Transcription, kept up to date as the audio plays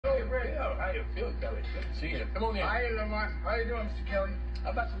Sure, Kelly. Good to see you. Come on in. Hi, Lamont. How you doing, Mr. Kelly?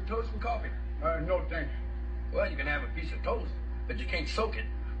 How about some toast and coffee? No, thanks. Well, you can have a piece of toast, but you can't soak it.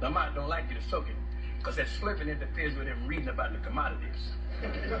 Lamont don't like you to soak it, because that slurping interferes with him reading about the commodities.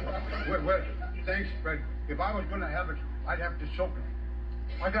 Well, thanks, but if I was going to have it, I'd have to soak it.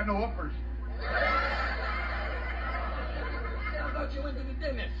 I got no uppers. I thought you went to the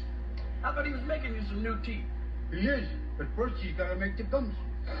dentist. I thought he was making you some new teeth. He is, but first he's got to make the gums.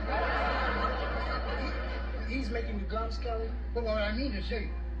 He's making the gums, Kelly? Well, what I mean to say,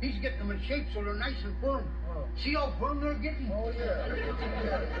 he's getting them in shape so they're nice and firm. Oh. See how firm they're getting? Oh, yeah.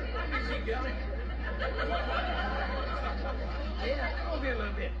 Easy, Kelly. Yeah, come over here a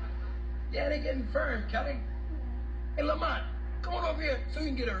little bit. Yeah, they're getting firm, Kelly. Hey, Lamont, come on over here so you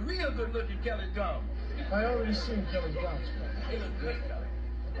can get a real good look at Kelly's gums. I already seen Kelly's gums. They look good, Kelly.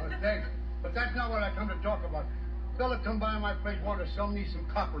 Thanks. But that's not what I come to talk about. Fella come by my place, wanted to sell me some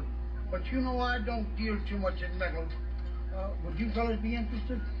copper. But you know I don't deal too much in metal. Would you fellas be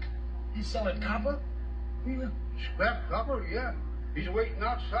interested? He's selling copper? Yeah. Scrap copper, yeah. He's waiting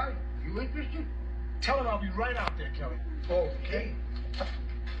outside. You interested? Tell him I'll be right out there, Kelly. Okay.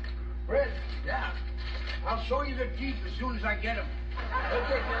 Fred, Yeah. I'll show you the teeth as soon as I get them.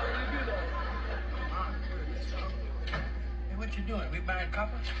 Okay, Kelly, you do that. Hey, what you doing? We buying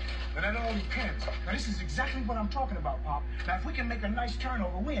copper? But that all depends. Now, this is exactly what I'm talking about, Pop. Now, if we can make a nice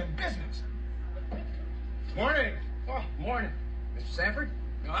turnover, we're in business. Morning. Oh, morning. Mr. Sanford?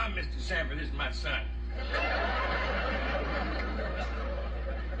 No, I'm Mr. Sanford. This is my son.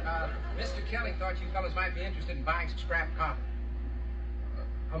 Mr. Kelly thought you fellas might be interested in buying some scrap copper.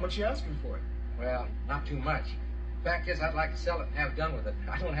 How much you asking for it? Well, not too much. Fact is, I'd like to sell it and have done with it.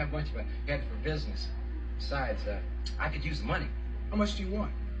 I don't have much of a head for business. Besides, I could use the money. How much do you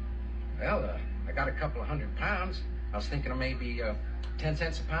want? Well, I got a couple of £100. I was thinking of maybe 10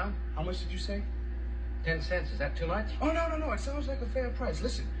 cents a pound. How much did you say? 10 cents, is that too much? Oh, no. It sounds like a fair price.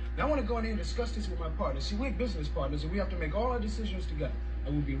 Listen, now I want to go in there and discuss this with my partner. See, we're business partners, and we have to make all our decisions together.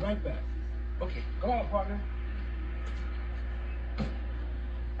 And we'll be right back. Okay. Come on, partner.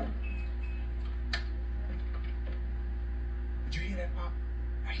 Did you hear that, Pop?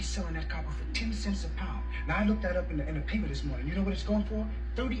 Now, he's selling that copper for 10 cents a pound. Now, I looked that up in the paper this morning. You know what it's going for?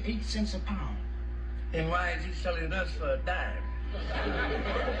 38 cents a pound. And why is he selling us for a dime?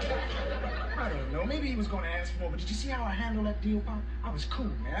 I don't know. Maybe he was going to ask for more, but did you see how I handled that deal, Pop? I was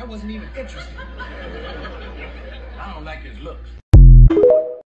cool, man. I wasn't even interested. I don't like his looks.